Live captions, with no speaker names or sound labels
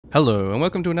Hello and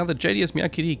welcome to another JDS Meow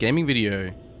Kitty gaming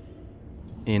video.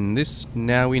 In this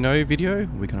Now We Know video,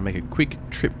 we're going to make a quick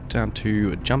trip down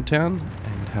to JumpTown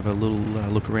and have a little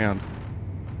look around.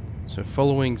 So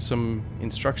following some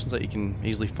instructions that you can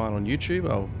easily find on YouTube,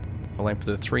 I'll aim for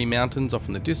the 3 mountains off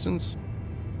in the distance.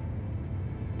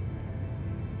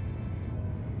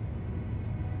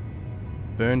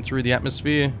 Burn through the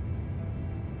atmosphere.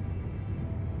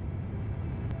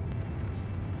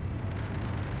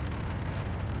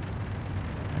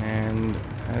 And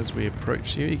as we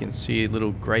approach here, you can see a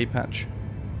little grey patch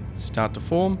start to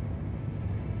form.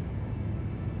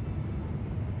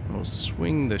 And we'll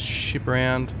swing the ship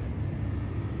around.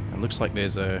 It looks like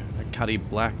there's a cutty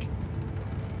black.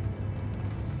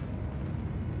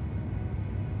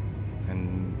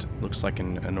 And looks like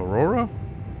an aurora.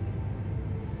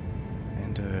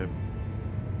 And a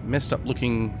messed up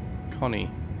looking Connie.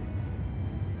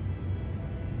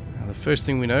 The first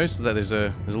thing we notice is that there's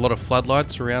a lot of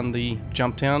floodlights around the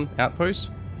JumpTown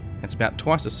outpost. It's about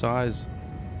twice the size,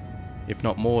 if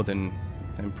not more, than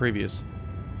previous.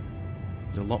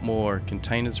 There's a lot more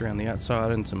containers around the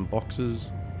outside and some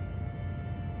boxes.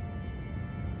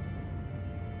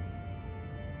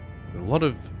 A lot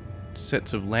of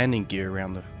sets of landing gear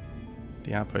around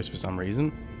the outpost for some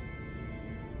reason.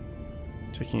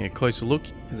 Taking a closer look,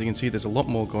 as you can see, there's a lot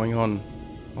more going on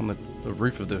the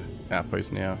roof of the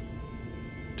outpost now.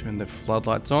 Turn the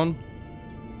floodlights on.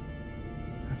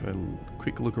 Have a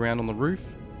quick look around on the roof.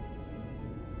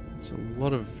 There's a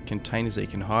lot of containers that you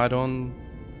can hide on.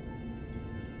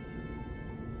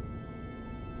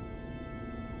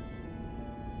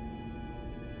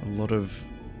 A lot of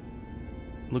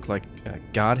look like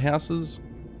guardhouses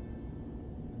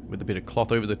with a bit of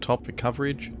cloth over the top for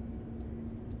coverage.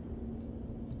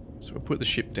 So we'll put the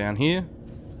ship down here.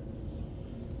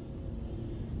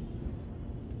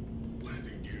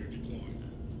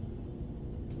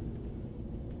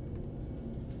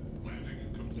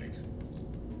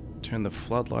 Turn the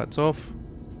floodlights off,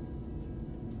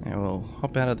 and we'll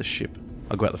hop out of the ship.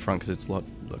 I'll go out the front because it's a lot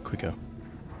quicker.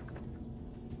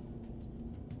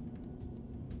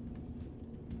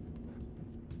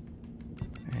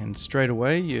 And straight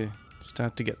away you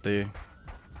start to get the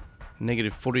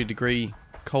negative 40-degree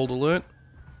cold alert.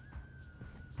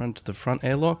 Run to the front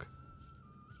airlock,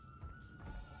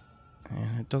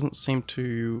 and it doesn't seem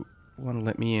to want to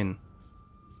let me in.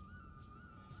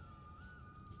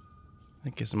 I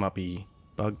guess it might be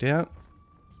bugged out.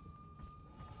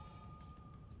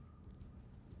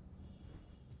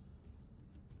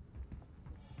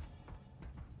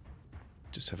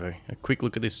 Just have a quick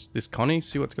look at this Connie,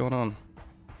 see what's going on.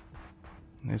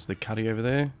 And there's the cuddy over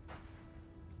there.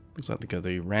 Looks like they got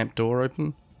the ramp door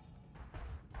open.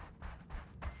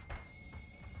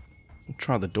 We'll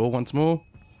try the door once more.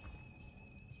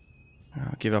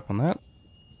 I'll give up on that.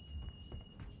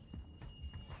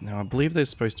 Now I believe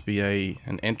there's supposed to be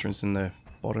an entrance in the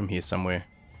bottom here somewhere.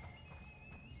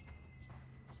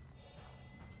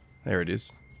 There it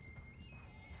is.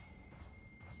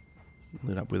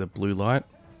 Lit up with a blue light.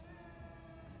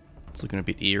 It's looking a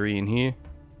bit eerie in here.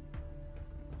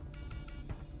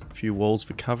 A few walls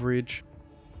for coverage.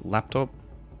 Laptop.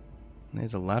 And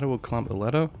there's a ladder, we'll climb up the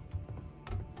ladder.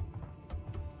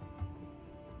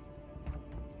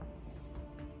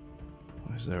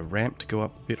 There's a ramp to go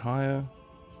up a bit higher.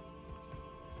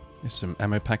 There's some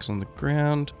ammo packs on the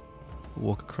ground.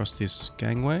 Walk across this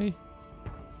gangway.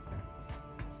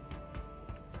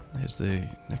 There's the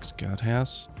next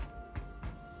guardhouse.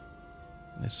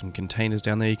 There's some containers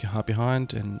down there you can hide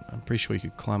behind, and I'm pretty sure you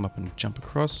could climb up and jump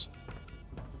across.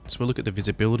 So we'll look at the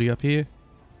visibility up here.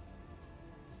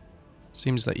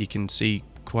 Seems that you can see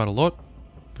quite a lot,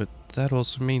 but that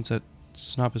also means that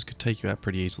snipers could take you out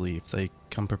pretty easily if they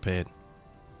come prepared.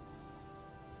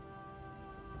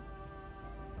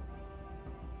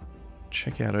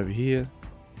 Check out over here.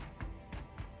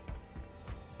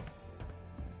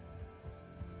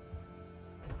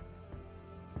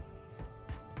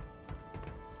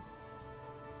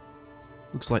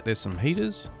 Looks like there's some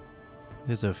heaters.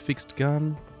 There's a fixed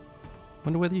gun.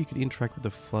 Wonder whether you could interact with the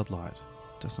floodlight.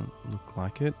 Doesn't look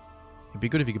like it. It'd be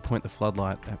good if you could point the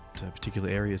floodlight at a particular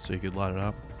area so you could light it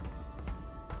up.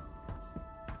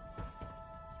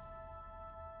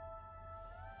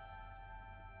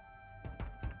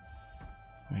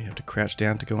 You have to crouch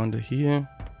down to go under here.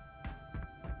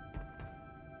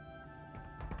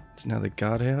 It's another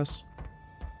guardhouse.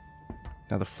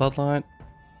 Another floodlight.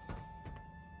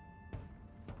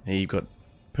 Here you've got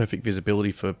perfect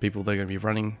visibility for people that are going to be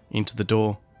running into the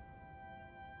door.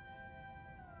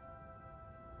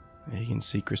 There you can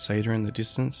see Crusader in the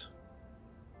distance.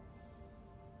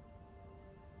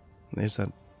 There's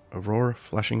that aurora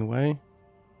flashing away.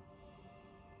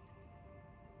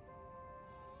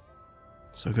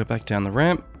 So we'll go back down the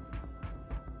ramp.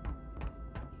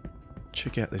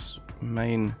 Check out this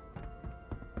main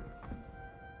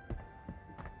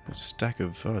stack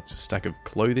of, it's a stack of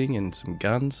clothing and some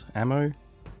guns, ammo.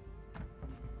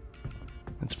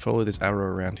 Let's follow this arrow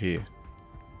around here.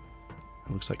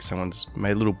 It looks like someone's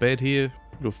made a little bed here,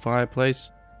 little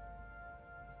fireplace.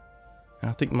 And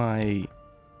I think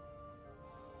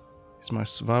is my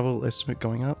survival estimate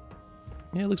going up?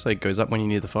 Yeah, it looks like it goes up when you're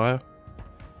near the fire.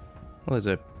 Well, there's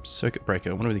a circuit breaker.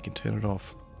 I wonder if you can turn it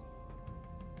off.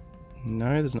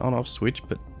 No, there's an on-off switch,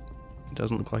 but it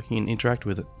doesn't look like you can interact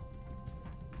with it.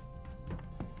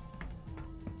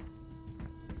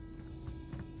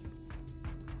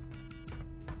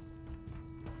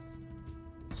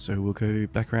 So we'll go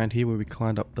back around here where we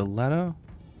climbed up the ladder.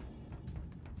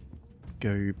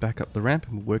 Go back up the ramp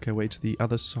and we'll work our way to the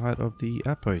other side of the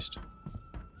outpost.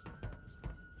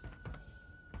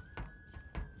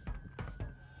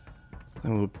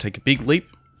 Then we'll take a big leap,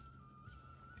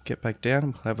 get back down,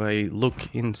 and we'll have a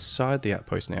look inside the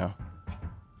outpost now.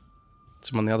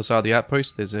 So on the other side of the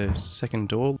outpost there's a second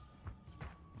door.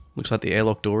 Looks like the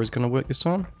airlock door is going to work this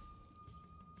time.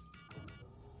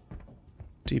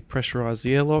 Depressurize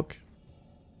the airlock.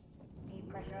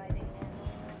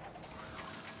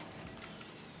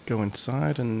 Go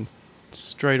inside and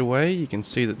straight away you can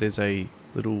see that there's a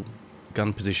little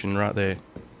gun position right there.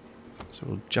 So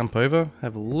we'll jump over,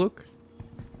 have a look.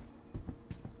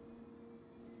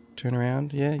 Turn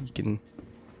around, yeah, you can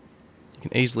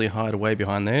easily hide away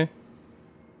behind there.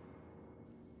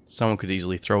 Someone could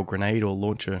easily throw a grenade or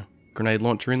launch a grenade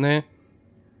launcher in there.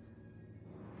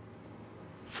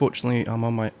 Fortunately, I'm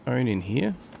on my own in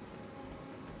here.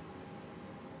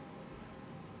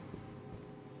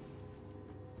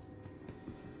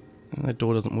 And that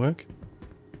door doesn't work.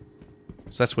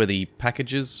 So that's where the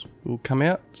packages will come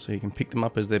out, so you can pick them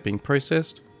up as they're being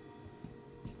processed.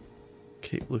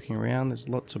 Keep looking around, there's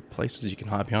lots of places you can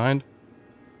hide behind.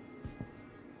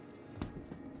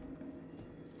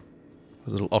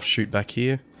 There's a little offshoot back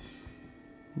here.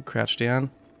 Crouch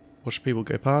down, watch people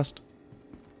go past.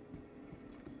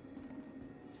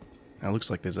 Now it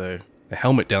looks like there's a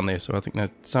helmet down there, so I think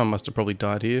that someone must have probably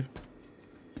died here.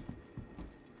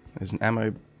 There's an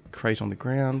ammo crate on the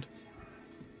ground.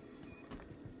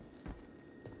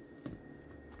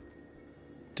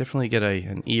 Definitely get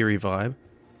an eerie vibe.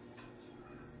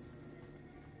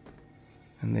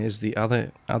 And there's the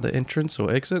other entrance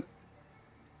or exit.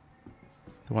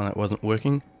 The one that wasn't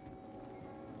working.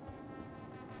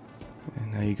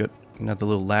 And now you got another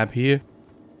little lab here.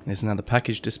 There's another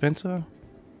package dispenser.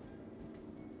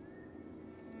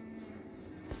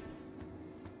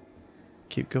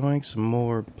 Keep going, some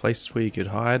more places where you could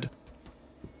hide.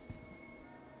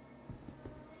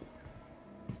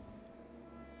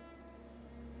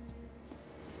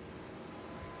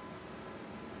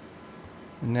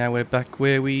 And now we're back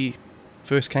where we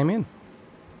first came in.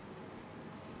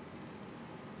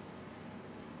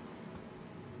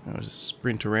 I'll just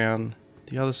sprint around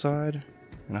the other side.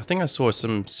 And I think I saw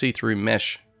some see-through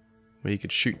mesh where you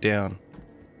could shoot down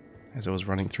as I was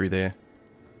running through there.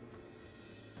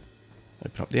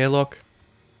 Open up the airlock.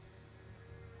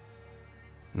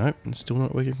 Nope, it's still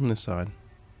not working from this side.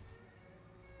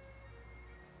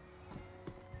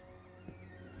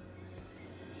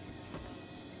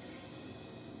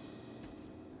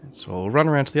 So I'll run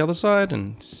around to the other side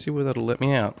and see where that'll let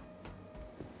me out.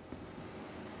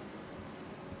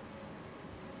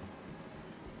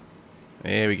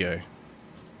 There we go.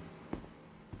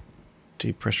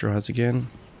 Depressurize again.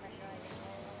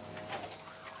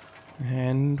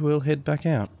 And we'll head back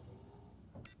out.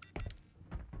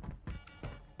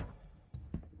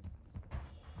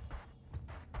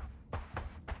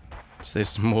 So there's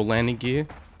some more landing gear.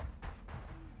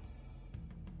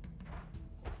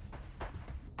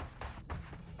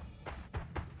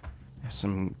 There's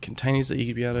some containers that you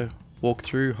could be able to walk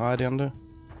through, hide under.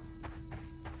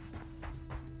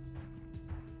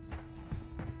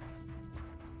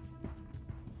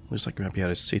 Looks like we might be able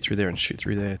to see through there and shoot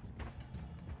through there.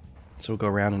 So we'll go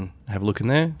around and have a look in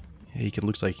there. Yeah,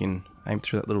 looks like you can aim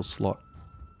through that little slot.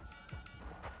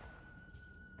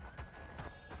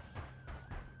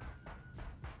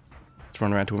 Let's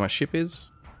run around to where my ship is.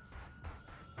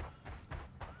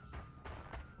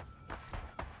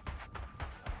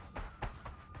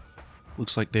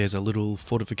 Looks like there's a little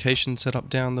fortification set up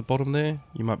down the bottom there.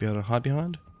 You might be able to hide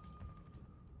behind.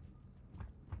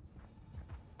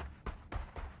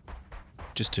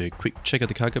 Just a quick check of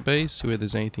the cargo bay, see where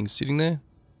there's anything sitting there.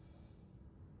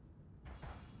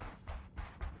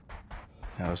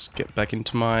 Now let's get back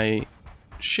into my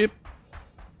ship.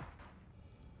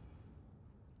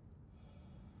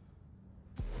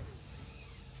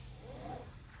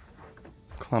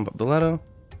 Climb up the ladder.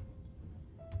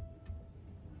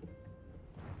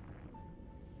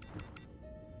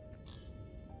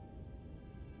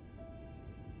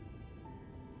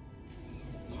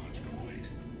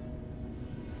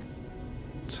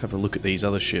 Let's have a look at these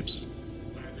other ships.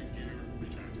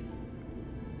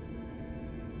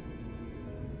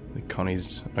 The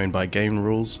Connie's owned by Game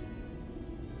Rules.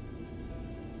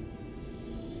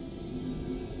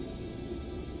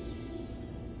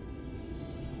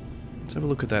 Let's have a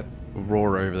look at that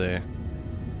Aurora over there.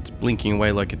 It's blinking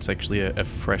away like it's actually a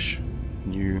fresh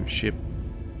new ship.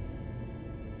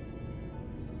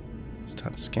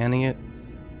 Start scanning it.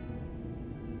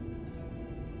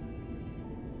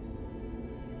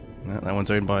 No, that one's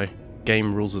owned by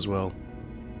Game Rules as well.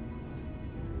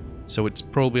 So it's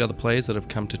probably other players that have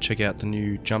come to check out the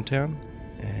new JumpTown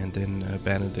and then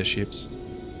abandoned their ships.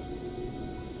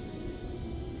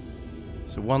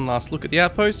 So one last look at the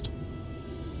outpost.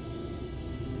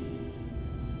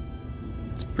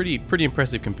 It's pretty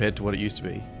impressive compared to what it used to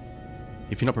be.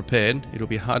 If you're not prepared, it'll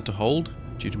be hard to hold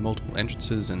due to multiple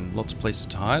entrances and lots of places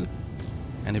to hide.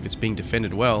 And if it's being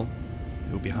defended well,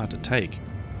 it will be hard to take.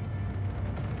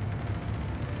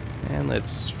 And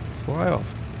let's fly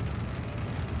off.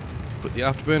 Put the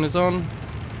afterburners on.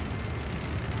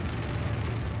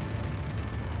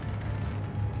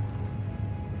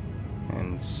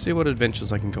 And see what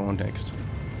adventures I can go on next.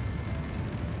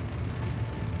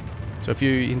 So if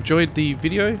you enjoyed the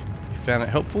video, if you found it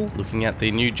helpful looking at the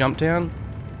new JumpTown,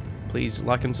 please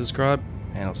like and subscribe,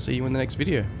 and I'll see you in the next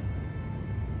video.